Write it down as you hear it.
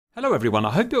Hello everyone,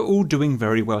 I hope you're all doing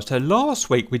very well. So last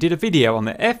week we did a video on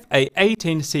the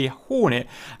FA-18C Hornet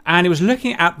and it was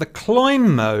looking at the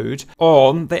climb mode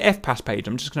on the FPAS page.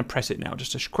 I'm just going to press it now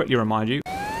just to quickly remind you.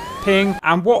 Ping,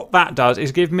 and what that does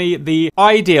is give me the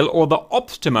ideal or the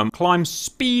optimum climb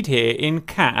speed here in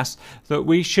CAS that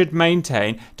we should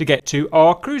maintain to get to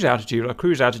our cruise altitude. Our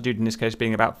cruise altitude in this case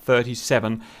being about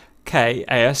 37 K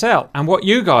ASL. And what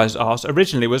you guys asked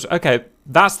originally was, okay,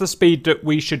 that's the speed that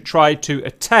we should try to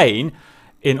attain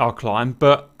in our climb,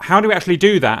 but how do we actually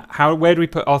do that? Where do we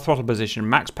put our throttle position?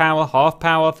 Max power, half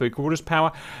power, 3/4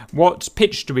 power? What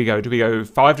pitch do we go? Do we go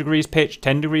 5 degrees pitch,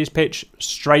 10 degrees pitch,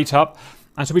 straight up?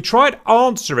 And so we tried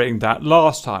answering that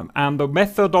last time, and the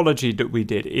methodology that we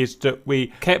did is that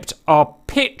we kept our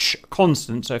pitch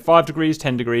constant, so 5 degrees,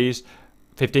 10 degrees,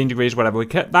 15 degrees, whatever. We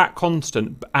kept that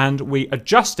constant and we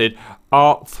adjusted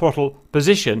our throttle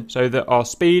position so that our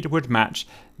speed would match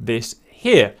this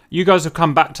here. You guys have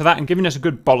come back to that and given us a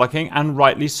good bollocking, and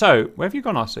rightly so. Where have you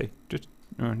gone, RC? Just,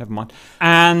 oh, never mind.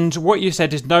 And what you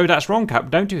said is, no, that's wrong,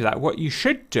 Cap. Don't do that. What you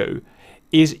should do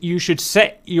is you should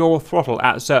set your throttle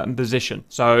at a certain position.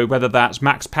 So whether that's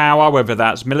max power, whether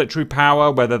that's military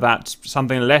power, whether that's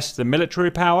something less than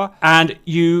military power, and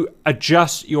you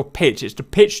adjust your pitch. It's the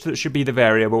pitch that should be the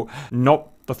variable, not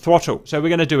the throttle. So we're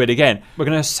going to do it again. We're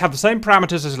going to have the same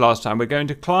parameters as last time. We're going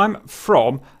to climb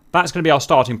from, that's going to be our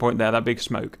starting point there, that big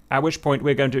smoke, at which point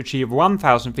we're going to achieve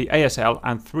 1,000 feet ASL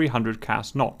and 300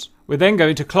 CAS knots. We're then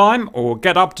going to climb or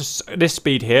get up to this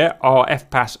speed here, our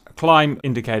FPAS climb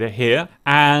indicator here,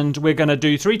 and we're going to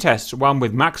do 3 tests, one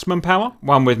with maximum power,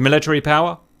 one with military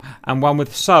power, and one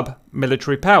with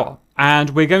sub-military power. And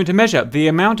we're going to measure the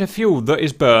amount of fuel that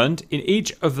is burned in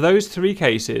each of those 3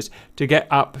 cases to get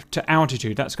up to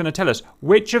altitude. That's going to tell us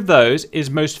which of those is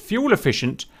most fuel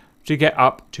efficient to get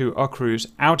up to our cruise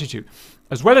altitude.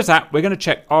 As well as that, we're going to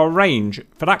check our range.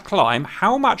 For that climb,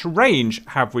 how much range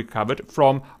have we covered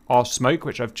from our smoke,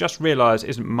 which I've just realised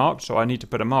isn't marked, so I need to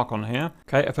put a mark on here.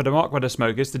 Okay, I put a mark where the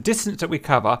smoke is. The distance that we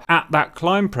cover at that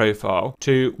climb profile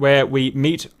to where we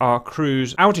meet our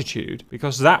cruise altitude,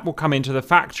 because that will come into the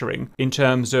factoring in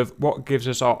terms of what gives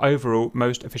us our overall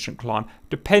most efficient climb,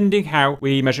 depending how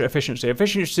we measure efficiency.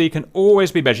 Efficiency can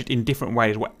always be measured in different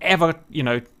ways. Whatever, you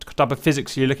know, type of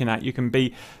physics you're looking at, you can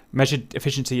be measured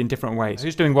efficiency in different ways.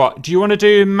 Who's doing what? Do you want to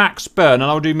do max burn and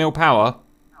I'll do mil power?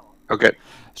 Okay.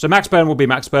 So max burn will be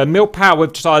max burn. Mil power,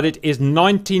 we've decided, is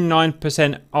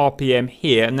 99% RPM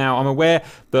here. Now, I'm aware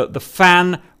that the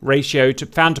fan ratio to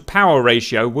fan to power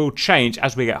ratio will change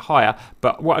as we get higher.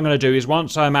 But what I'm going to do is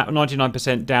once I'm at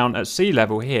 99% down at sea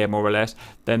level here, more or less,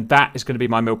 then that is going to be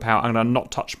my mil power. I'm going to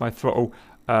not touch my throttle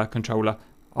controller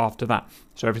after that.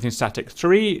 So everything's static.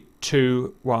 3,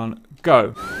 2, 1,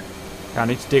 go. Okay, I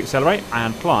need to deaccelerate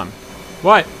and climb.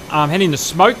 Right, I'm heading to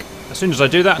smoke. As soon as I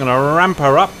do that, I'm going to ramp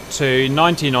her up to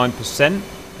 99%.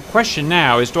 The question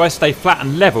now is, do I stay flat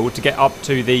and level to get up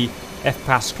to the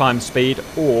FPAS climb speed,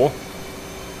 or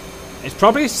it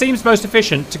probably seems most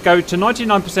efficient to go to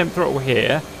 99% throttle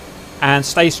here and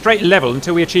stay straight and level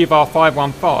until we achieve our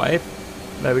 515.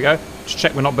 There we go. Just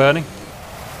check we're not burning.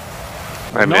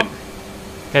 I'm in.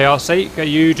 Okay,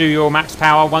 RC, you do your max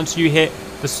power. Once you hit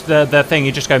the thing,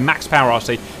 you just go max power,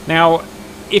 RC. Now,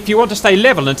 if you want to stay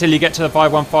level until you get to the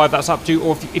 515, that's up to you.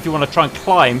 Or if you want to try and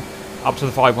climb up to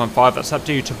the 515, that's up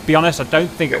to you. To be honest, I don't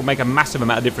think it will make a massive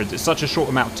amount of difference. It's such a short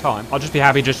amount of time. I'll just be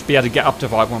happy just to be able to get up to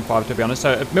 515, to be honest.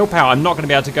 So at mil power, I'm not going to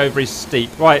be able to go very steep.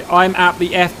 Right, I'm at the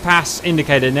FPAS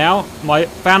indicator now. My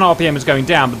fan RPM is going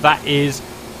down, but that is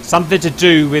something to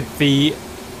do with the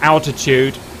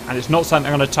altitude, and it's not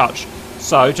something I'm going to touch.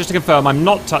 So just to confirm, I'm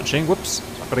not touching. Whoops,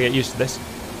 I've got to get used to this.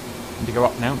 Need to go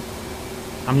up now.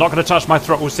 I'm not going to touch my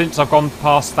throttle since I've gone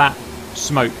past that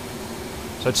smoke.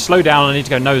 So to slow down, I need to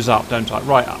go nose up, don't I?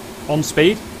 Right, on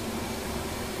speed.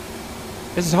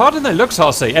 This is harder than it looks,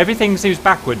 RC. Everything seems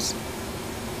backwards.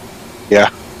 Yeah.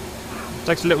 It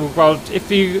takes a little while. If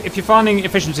you're finding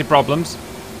efficiency problems,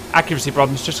 accuracy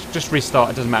problems, just restart.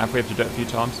 It doesn't matter if we have to do it a few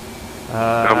times.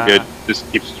 I'm good.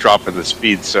 Just keeps dropping the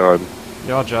speed, so I'm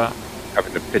Roger.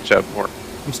 having to pitch up more.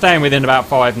 I'm staying within about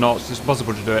 5 knots. It's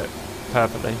possible to do it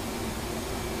perfectly.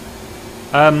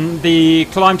 The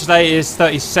climb today is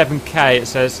 37k, it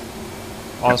says.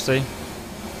 RC.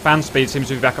 Fan speed seems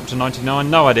to be back up to 99.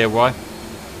 No idea why.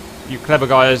 You clever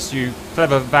guys, you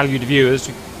clever valued viewers,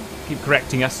 you keep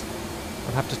correcting us.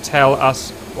 You'll have to tell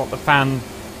us what the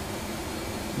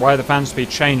why the fan speed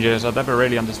changes. I've never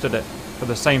really understood it. For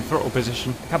the same throttle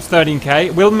position. Perhaps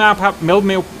 13k. Will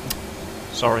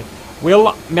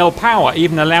mil power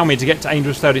even allow me to get to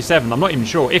Angels 37? I'm not even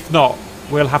sure. If not,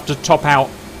 we'll have to top out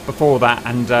before that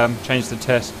and change the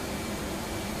test.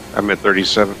 I'm at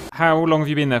 37. How long have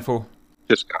you been there for?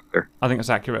 Just got there. I think that's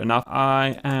accurate enough.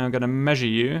 I am going to measure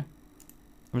you.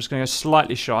 I'm just going to go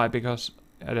slightly shy because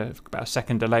we had about a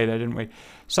second delay there, didn't we?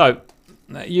 So,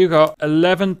 you got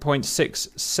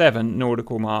 11.67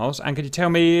 nautical miles. And could you tell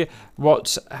me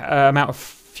what amount of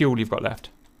fuel you've got left?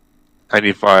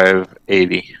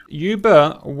 95.80. You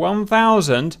burnt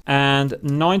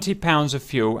 1,090 pounds of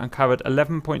fuel and covered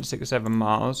 11.67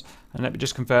 miles. And let me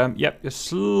just confirm. Yep, you're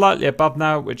slightly above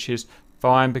now, which is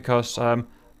fine because I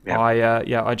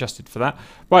adjusted for that.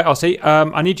 Right, RC,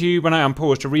 I need you when I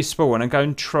unpause to respawn and go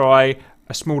and try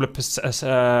a smaller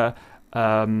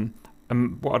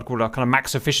what I'd call a kind of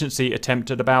max efficiency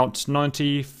attempt at about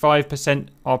 95%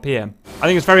 RPM. I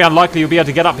think it's very unlikely you'll be able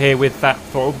to get up here with that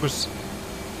throttle because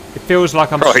it feels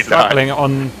like I'm struggling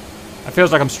on. It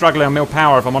feels like I'm struggling on mil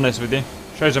power, if I'm honest with you.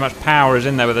 Shows how much power is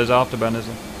in there with those afterburners.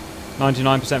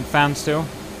 99% fan still.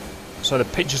 So the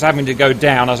pitch is having to go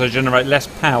down as I generate less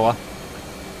power.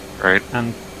 Right.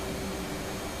 And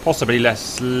possibly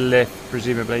less lift,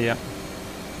 presumably, yeah.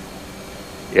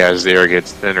 Yeah, as the air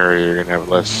gets thinner, you're going to have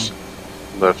less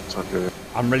lift under it.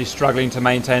 I'm really struggling to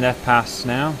maintain FPAS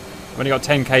now. I've only got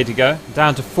 10k to go.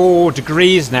 Down to 4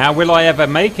 degrees now. Will I ever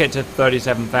make it to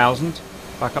 37,000?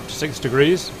 Back up to 6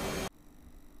 degrees.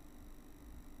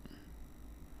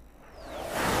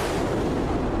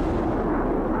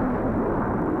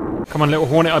 Come on, little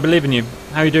Hornet, I believe in you.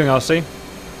 How are you doing, RC?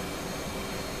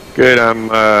 Good, I'm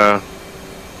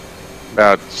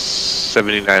about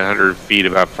 7,900 feet,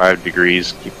 about 5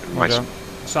 degrees, keeping my...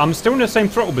 So I'm still in the same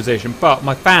throttle position, but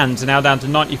my fans are now down to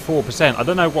 94%. I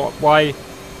don't know why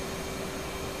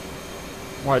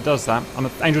it does that. I'm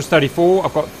at Angels 34.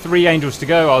 I've got 3 Angels to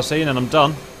go, RC, and then I'm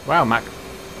done. Wow, Mac.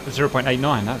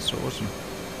 0.89. That's awesome.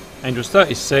 Angels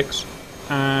 36.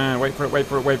 And wait for it, wait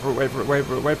for it, wait for it, wait for it, wait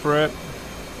for it, wait for it.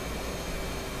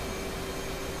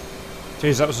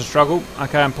 Jeez, that was a struggle.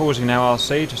 Okay, I'm pausing now,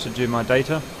 RC, just to do my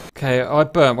data. Okay, I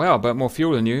burnt more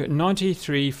fuel than you.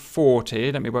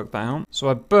 93.40, let me work that out. So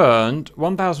I burned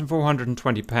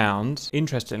 1,420 pounds.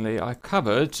 Interestingly, I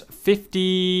covered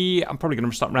 50, I'm probably going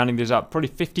to start rounding these up, probably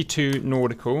 52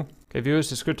 nautical. Okay,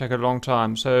 viewers, this could take a long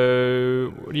time.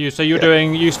 So, you started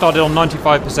on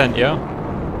 95%, yeah?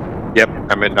 Yep,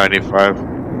 I'm at 95.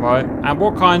 Right, and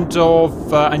what kind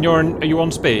of, are you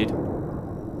on speed?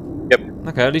 Yep.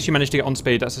 Okay, at least you managed to get on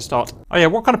speed, that's a start. Oh yeah,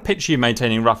 what kind of pitch are you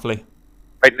maintaining roughly?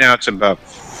 Right now it's about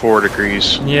 4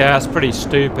 degrees. Yeah, that's pretty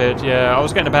stupid. Yeah, I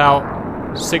was getting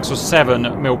about 6 or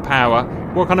 7 mil power.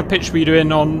 What kind of pitch were you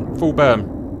doing on full burn?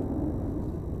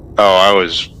 Oh, I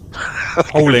was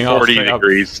holding 40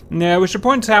 degrees. Yeah, we should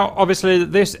point out, obviously,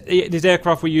 that these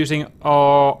aircraft we're using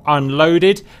are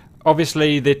unloaded.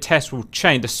 Obviously, the test will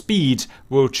change, the speed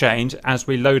will change as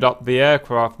we load up the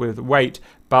aircraft with weight,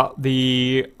 but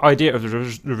the idea of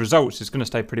the results is going to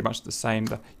stay pretty much the same.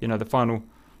 The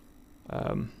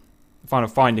final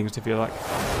findings, if you like.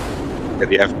 Yeah,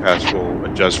 the FPAS will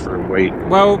adjust for weight.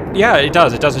 Well, yeah, it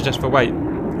does. It does adjust for weight.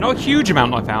 Not a huge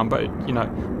amount, I found, but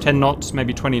 10 knots,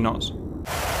 maybe 20 knots.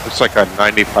 It's like a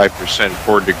 95%.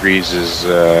 4 degrees is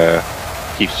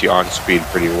keeps you on speed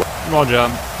pretty well. Roger.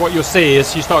 What you'll see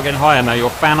is you start getting higher now. Your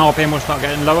fan RPM will start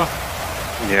getting lower.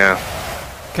 Yeah.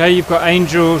 Okay, you've got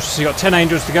Angels. You've got 10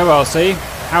 Angels to go, RC.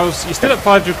 You're still at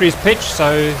 5 degrees pitch,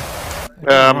 so...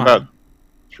 I'm about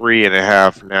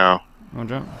 3.5 now.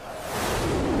 Roger.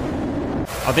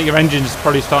 I think your engine's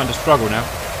probably starting to struggle now.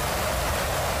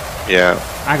 Yeah.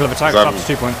 Angle of attack up to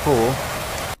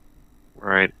 2.4.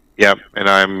 Right. Yep. And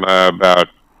I'm about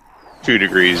 2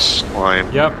 degrees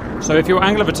climb. Yep. So if your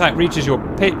angle of attack reaches your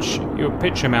pitch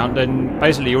amount, then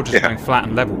basically you're just going flat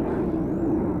and level.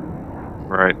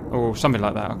 Right. Or something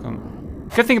like that. I can't.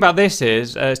 Good thing about this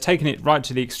is it's taking it right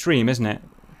to the extreme, isn't it?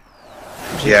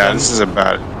 Yeah, this is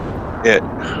about it.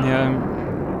 Yeah.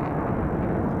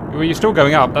 Well, you're still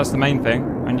going up. That's the main thing,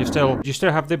 and you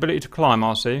still have the ability to climb,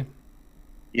 RC.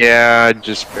 Yeah,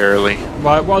 just barely.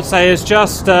 Right. What I'd say is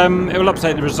just it will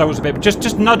update the results a bit, but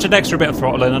just nudge an extra bit of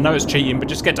throttle in. I know it's cheating, but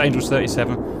just get to Angels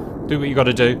 37. Do what you got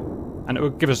to do, and it will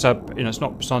give us a it's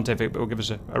not scientific, but it will give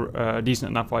us a decent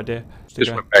enough idea.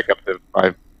 Just went back up to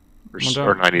 5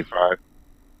 or 95.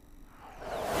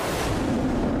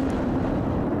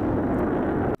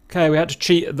 Okay, we had to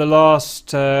cheat at the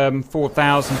last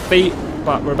 4,000 feet,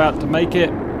 but we're about to make it.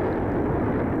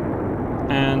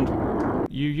 And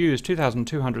you used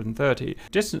 2,230.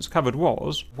 Distance covered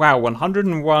was, wow,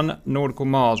 101 nautical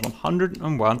miles.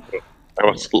 101. That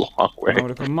was a long way.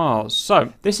 Nautical miles.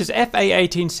 So, this is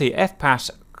FA-18C FPAS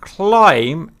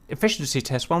climb efficiency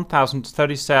test 1,000 to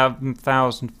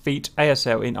 37,000 feet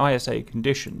ASL in ISA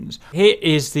conditions. Here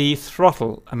is the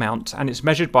throttle amount, and it's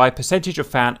measured by percentage of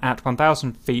fan at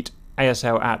 1,000 feet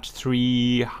ASL at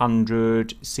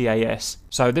 300 CAS.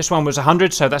 So this one was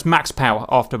 100, so that's max power,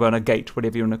 afterburner gate,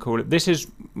 whatever you want to call it. This is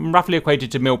roughly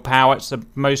equated to mil power. It's the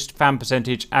most fan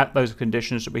percentage at those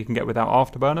conditions that we can get without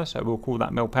afterburner, so we'll call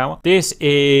that mil power. This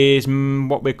is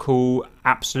what we call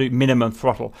absolute minimum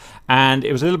throttle, and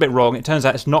it was a little bit wrong. It turns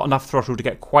out it's not enough throttle to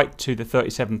get quite to the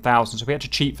 37,000, so we had to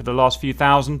cheat for the last few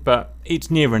thousand, but it's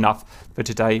near enough for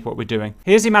today, what we're doing.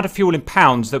 Here's the amount of fuel in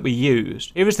pounds that we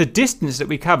used. It was the distance that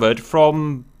we covered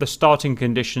from the starting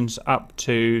conditions up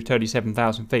to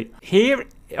 37,000 feet. Here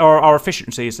are our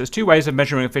efficiencies. There's two ways of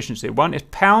measuring efficiency. One is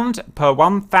pounds per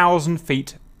 1,000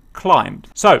 feet climbed.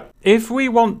 So if we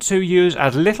want to use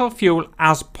as little fuel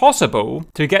as possible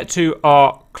to get to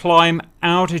our climb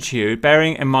altitude,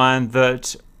 bearing in mind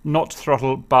that not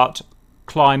throttle but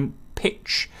climb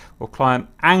pitch or climb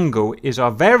angle is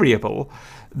our variable,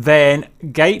 then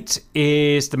gate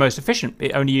is the most efficient.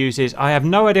 It only uses, I have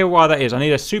no idea why that is. I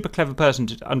need a super clever person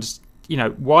to understand, you know,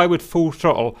 why would full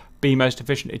throttle be most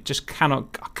efficient? It just I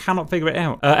cannot figure it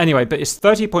out. Anyway, but it's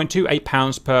 30.28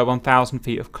 pounds per 1,000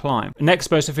 feet of climb. Next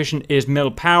most efficient is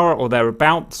mil power or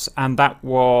thereabouts, and that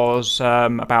was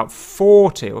about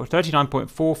 40 or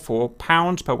 39.44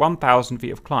 pounds per 1,000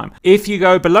 feet of climb. If you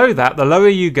go below that, the lower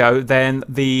you go, then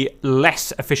the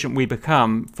less efficient we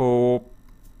become for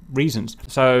reasons.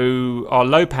 So our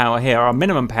low power here, our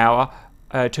minimum power,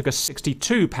 took us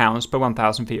 62 pounds per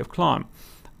 1,000 feet of climb.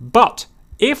 But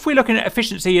if we're looking at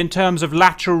efficiency in terms of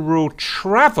lateral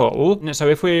travel, so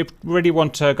if we really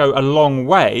want to go a long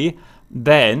way,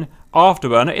 then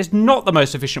afterburner is not the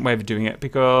most efficient way of doing it,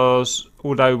 because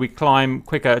although we climb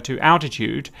quicker to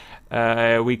altitude,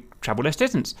 we travel less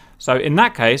distance. So in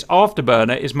that case,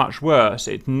 afterburner is much worse.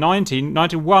 It's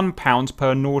 91 pounds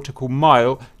per nautical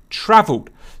mile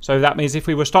travelled. So that means if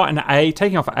we were starting at A,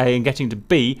 taking off at A and getting to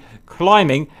B,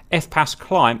 climbing FPAS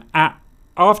climb at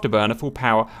afterburner full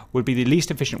power would be the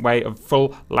least efficient way of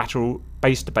full lateral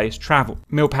base-to-base travel.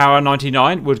 Mil power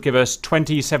 99 would give us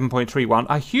 27.31,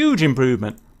 a huge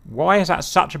improvement. Why is that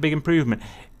such a big improvement?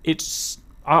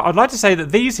 I'd like to say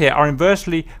that these here are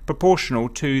inversely proportional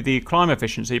to the climb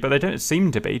efficiency, but they don't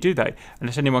seem to be, do they?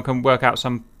 Unless anyone can work out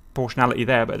some proportionality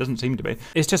there, but it doesn't seem to be.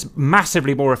 It's just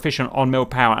massively more efficient on mil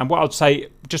power, and what I'd say,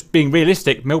 just being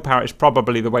realistic, mil power is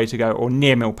probably the way to go, or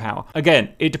near mil power.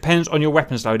 Again, it depends on your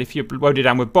weapons load. If you're loaded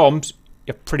down with bombs,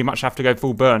 you pretty much have to go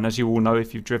full burn, as you all know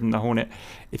if you've driven the Hornet.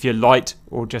 If you're light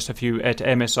or just a few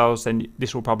air-to-air missiles, then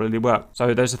this will probably work.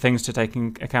 So those are things to take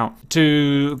into account.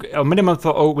 To a minimum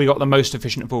throttle, we got the most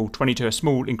efficient of all, 22, a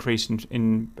small increase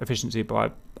in efficiency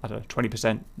by, I don't know,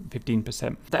 20%,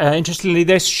 15%. Interestingly,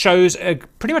 this shows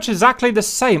pretty much exactly the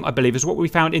same, I believe, as what we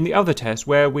found in the other test,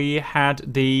 where we had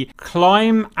the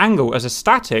climb angle as a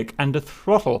static and the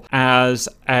throttle as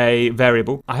a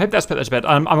variable. I hope that's put that to bed.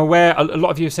 I'm aware a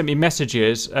lot of you have sent me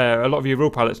messages, a lot of you real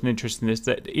pilots are interested in this,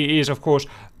 that it is, of course,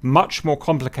 much more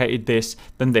complicated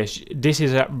than this. This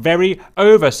is a very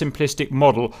oversimplistic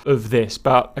model of this,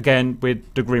 but again, we're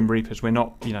the Grim Reapers. We're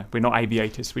not, you know, we're not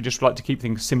aviators. We just like to keep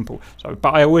things simple. So,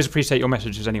 but I always appreciate your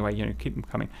messages anyway. You know, keep them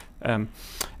coming.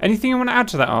 Anything you want to add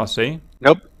to that, RC?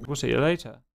 Nope. We'll see you later.